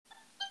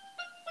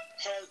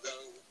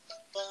Hello,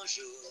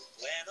 bonjour,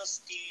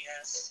 buenos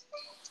dias.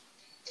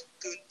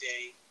 Good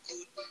day,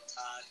 guten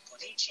tag,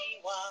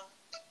 konnichiwa.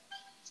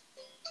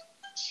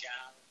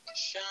 Ciao,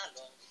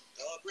 shalom,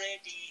 dobre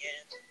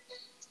dien.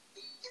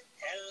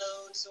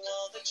 Hello to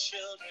all the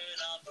children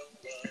of the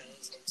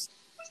world.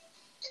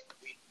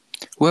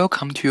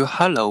 Welcome to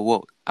Hello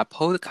World, a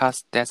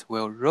podcast that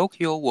will rock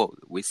your world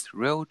with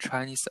real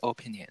Chinese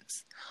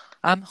opinions.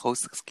 I'm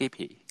host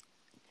Skippy.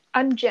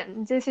 I'm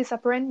Jen. This is a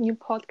brand new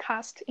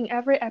podcast. In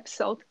every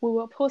episode, we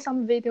will pull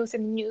some videos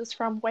and news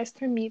from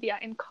Western media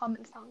and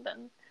comment on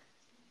them.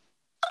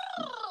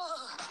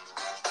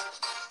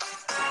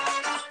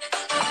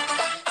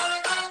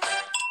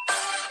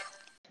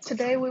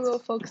 Today, we will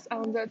focus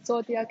on the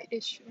zodiac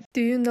issue.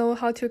 Do you know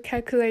how to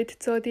calculate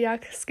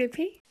zodiac,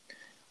 Skippy?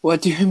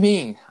 What do you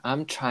mean?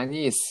 I'm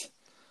Chinese.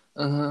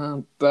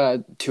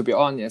 But to be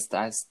honest,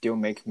 I still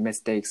make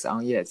mistakes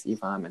on it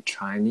if I'm a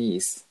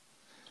Chinese.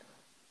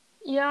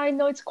 Yeah, I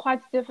know it's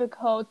quite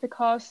difficult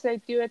because they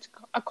do it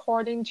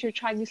according to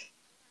Chinese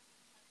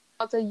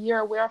the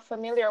year we are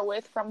familiar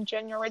with from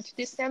January to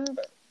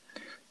December.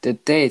 The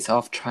dates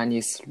of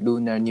Chinese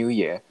Lunar New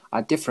Year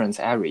are different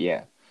every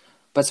year,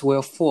 but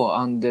will fall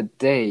on the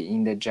day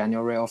in the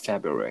January or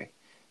February.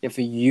 If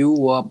you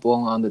were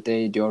born on the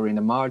day during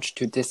the March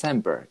to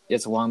December,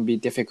 it won't be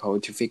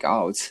difficult to figure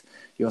out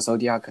your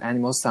zodiac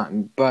animal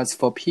sign. But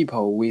for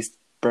people with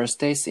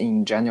birthdays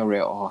in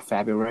January or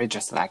February,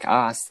 just like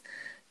us,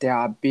 there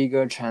are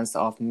bigger chances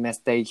of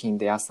mistaking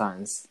their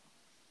signs.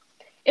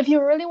 If you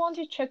really want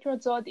to check your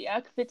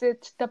zodiac,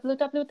 visit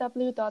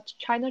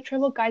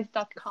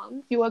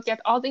www.chinatravelguide.com. You will get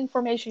all the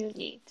information you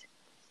need.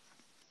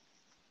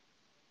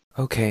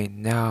 Okay,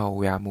 now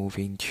we are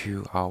moving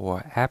to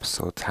our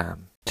episode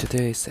time.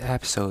 Today's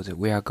episode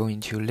we are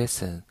going to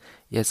listen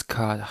is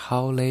called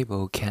How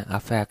Label Can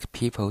Affect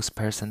People's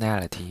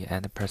Personality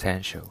and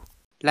Potential.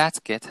 Let's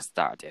get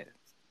started.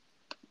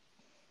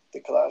 The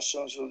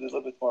classrooms will be a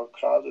little bit more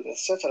crowded,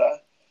 etc.,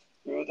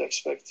 we would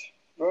expect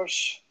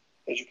worse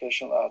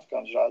educational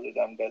outcomes rather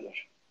than better.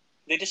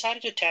 They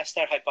decided to test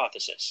their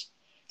hypothesis.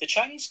 The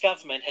Chinese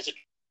government has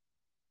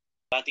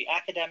about the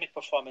academic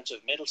performance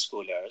of middle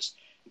schoolers,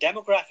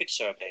 demographic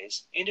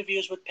surveys,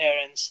 interviews with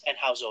parents, and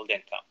household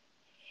income.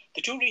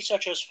 The two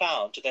researchers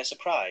found, to their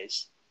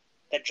surprise,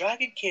 that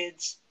dragon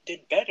kids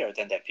did better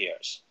than their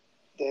peers.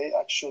 They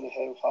actually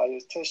have higher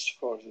test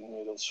scores in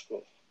middle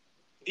school.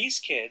 These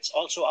kids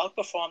also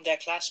outperformed their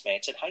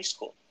classmates in high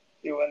school.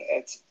 Even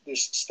at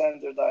this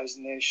standardized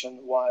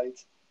nationwide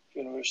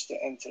university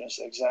entrance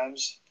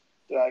exams,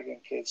 dragon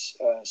kids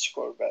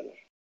score better.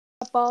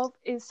 Above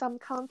is some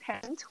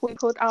content we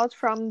put out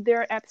from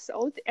their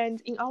episode, and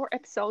in our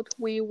episode,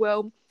 we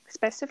will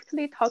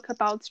specifically talk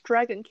about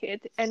Dragon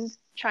Kid and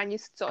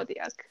Chinese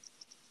zodiac.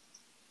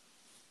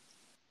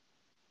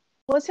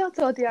 What's your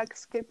zodiac,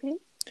 Skippy?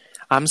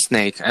 I'm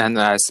Snake, and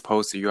I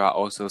suppose you are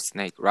also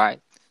Snake,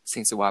 right?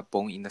 Since we are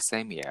born in the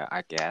same year,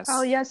 I guess.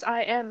 Oh, yes,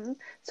 I am.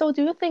 So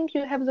do you think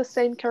you have the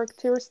same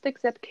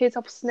characteristics that kids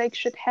of Snake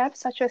should have,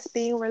 such as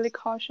being really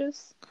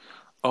cautious?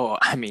 Oh,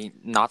 I mean,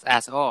 not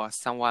at all.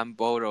 Someone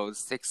borrowed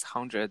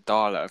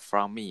 $600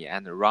 from me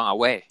and ran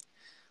away.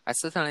 I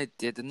certainly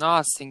did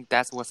not think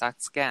that was a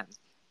scam.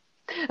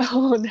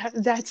 Oh,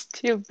 that's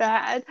too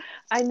bad.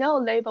 I know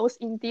labels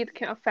indeed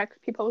can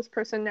affect people's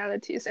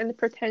personalities and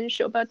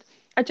potential, but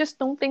I just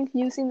don't think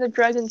using the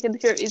Dragon Kid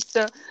here is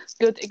a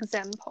good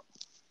example.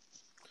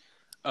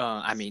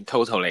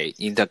 Totally.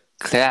 In the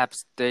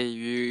clips, they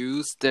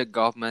use the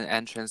government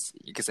entrance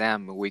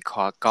exam we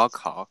call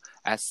Gaokao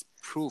as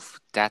proof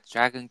that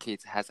Dragon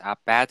Kid has a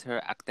better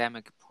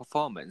academic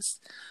performance.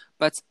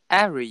 But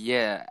every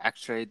year,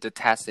 actually, the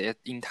test is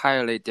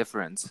entirely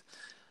different.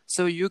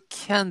 So you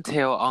can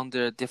tell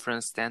under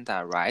different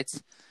standard, right?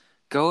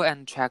 Go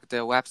and check the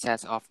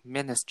website of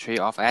Ministry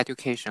of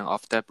Education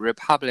of the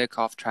Republic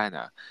of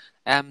China,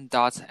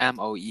 m.moe.gov.cn.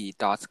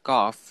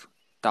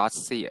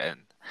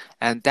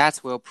 And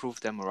that will prove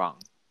them wrong.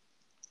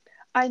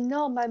 I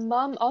know my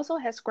mom also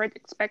has great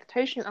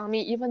expectation on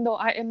me, even though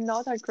I am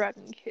not a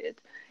dragon kid.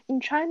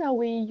 In China,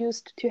 we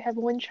used to have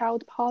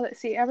one-child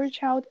policy. Every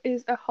child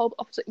is a hope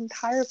of the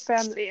entire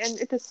family, and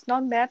it does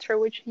not matter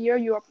which year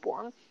you are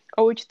born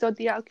or which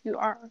zodiac you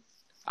are.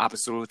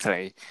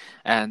 Absolutely.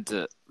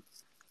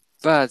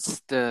 But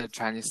the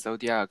Chinese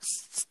zodiacs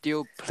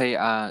still play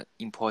an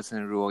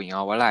important role in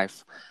our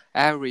life.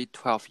 Every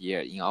 12th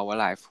year in our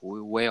life, we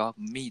will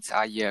meet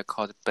a year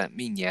called 本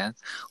命年.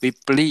 We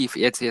believe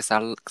it is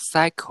a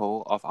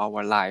cycle of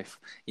our life.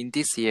 In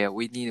this year,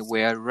 we need to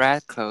wear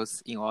red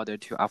clothes in order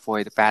to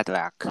avoid bad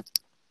luck.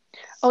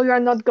 Oh, you are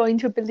not going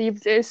to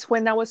believe this.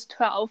 When I was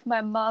 12, my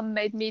mom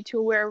made me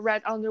to wear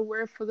red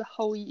underwear for the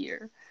whole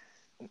year.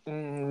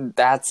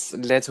 That's a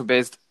little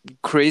bit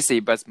crazy,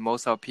 but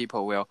most of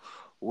people will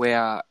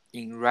wear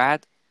in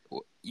red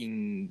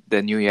in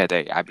the New Year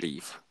Day, I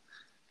believe.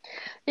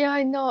 Yeah,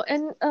 I know.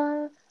 And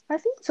I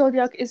think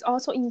zodiac is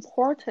also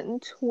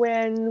important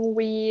when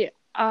we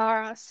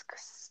ask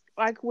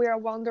like we are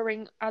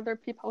wondering other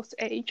people's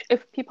age. If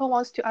people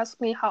wants to ask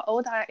me how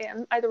old I am,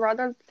 I'd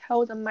rather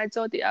tell them my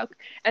zodiac,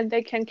 and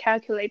they can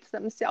calculate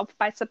themselves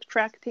by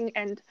subtracting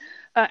and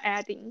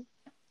adding.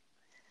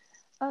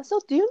 So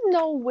do you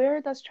know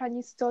where does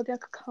Chinese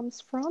zodiac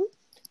comes from?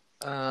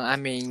 I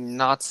mean,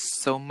 not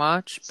so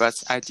much, but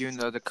I do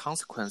know the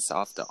consequence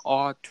of the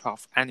all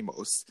 12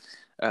 animals.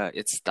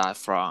 It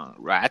starts from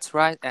rat,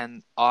 right,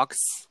 and ox,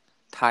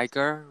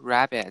 tiger,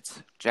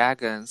 rabbit,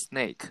 dragon,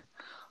 snake,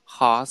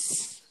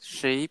 horse,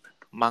 sheep,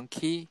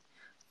 monkey,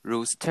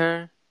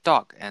 rooster,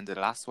 dog, and the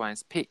last one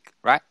is pig,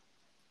 right?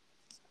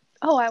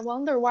 Oh, I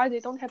wonder why they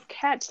don't have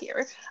cat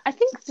here. I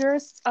think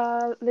there's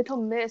a little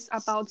myth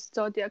about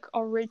zodiac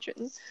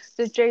origin.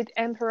 The Jade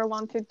Emperor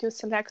wanted to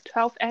select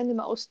 12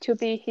 animals to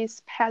be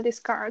his palace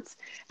guards,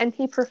 and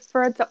he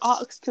preferred the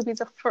ox to be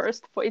the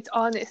first for its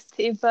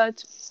honesty,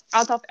 but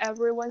out of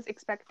everyone's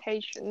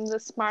expectation, the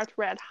smart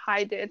rat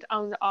hid it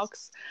on the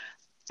ox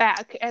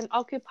back and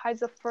occupied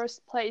the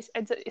first place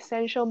at the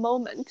essential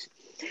moment.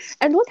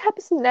 And what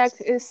happens next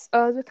is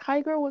the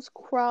tiger was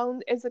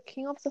crowned as the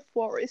king of the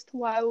forest,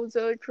 while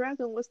the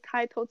dragon was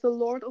titled the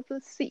Lord of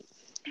the Sea.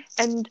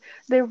 And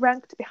they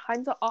ranked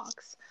behind the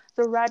ox.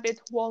 The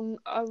rabbit won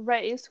a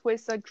race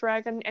with the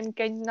dragon and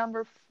gained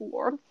number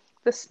 4.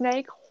 The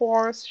snake,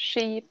 horse,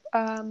 sheep,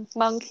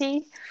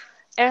 monkey,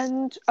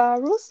 and a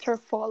rooster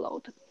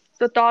followed.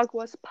 The dog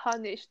was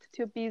punished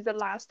to be the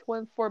last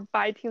one for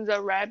biting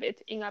the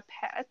rabbit in a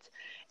pet.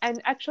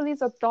 And actually,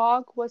 the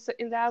dog was the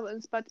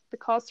 11th, but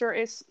because there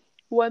is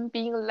one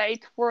being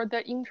late for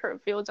the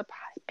interview, the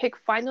pig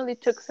finally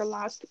took the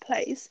last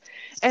place.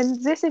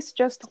 And this is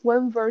just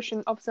one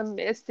version of the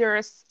myth.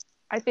 There's,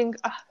 I think,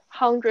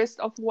 hundreds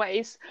of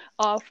ways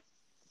of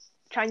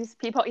Chinese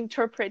people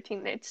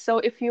interpreting it. So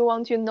if you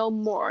want to know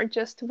more,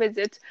 just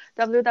visit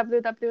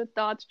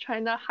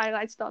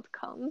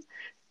www.chinahighlights.com.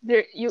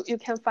 There you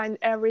can find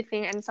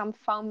everything and some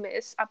fun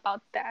myths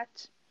about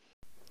that.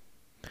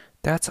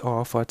 That's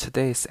all for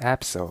today's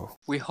episode.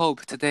 We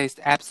hope today's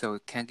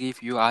episode can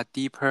give you a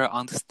deeper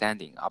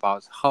understanding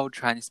about how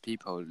Chinese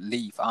people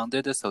live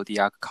under the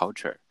zodiac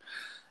culture.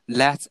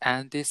 Let's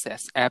end this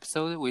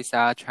episode with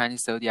a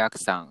Chinese zodiac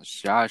song,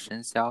 12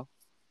生肖.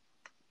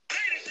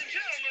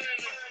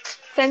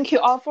 Thank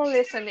you all for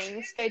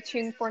listening. Stay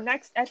tuned for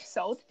next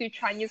episode. Do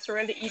Chinese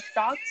really eat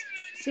dogs?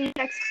 See you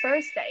next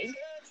Thursday.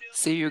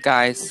 See you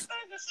guys.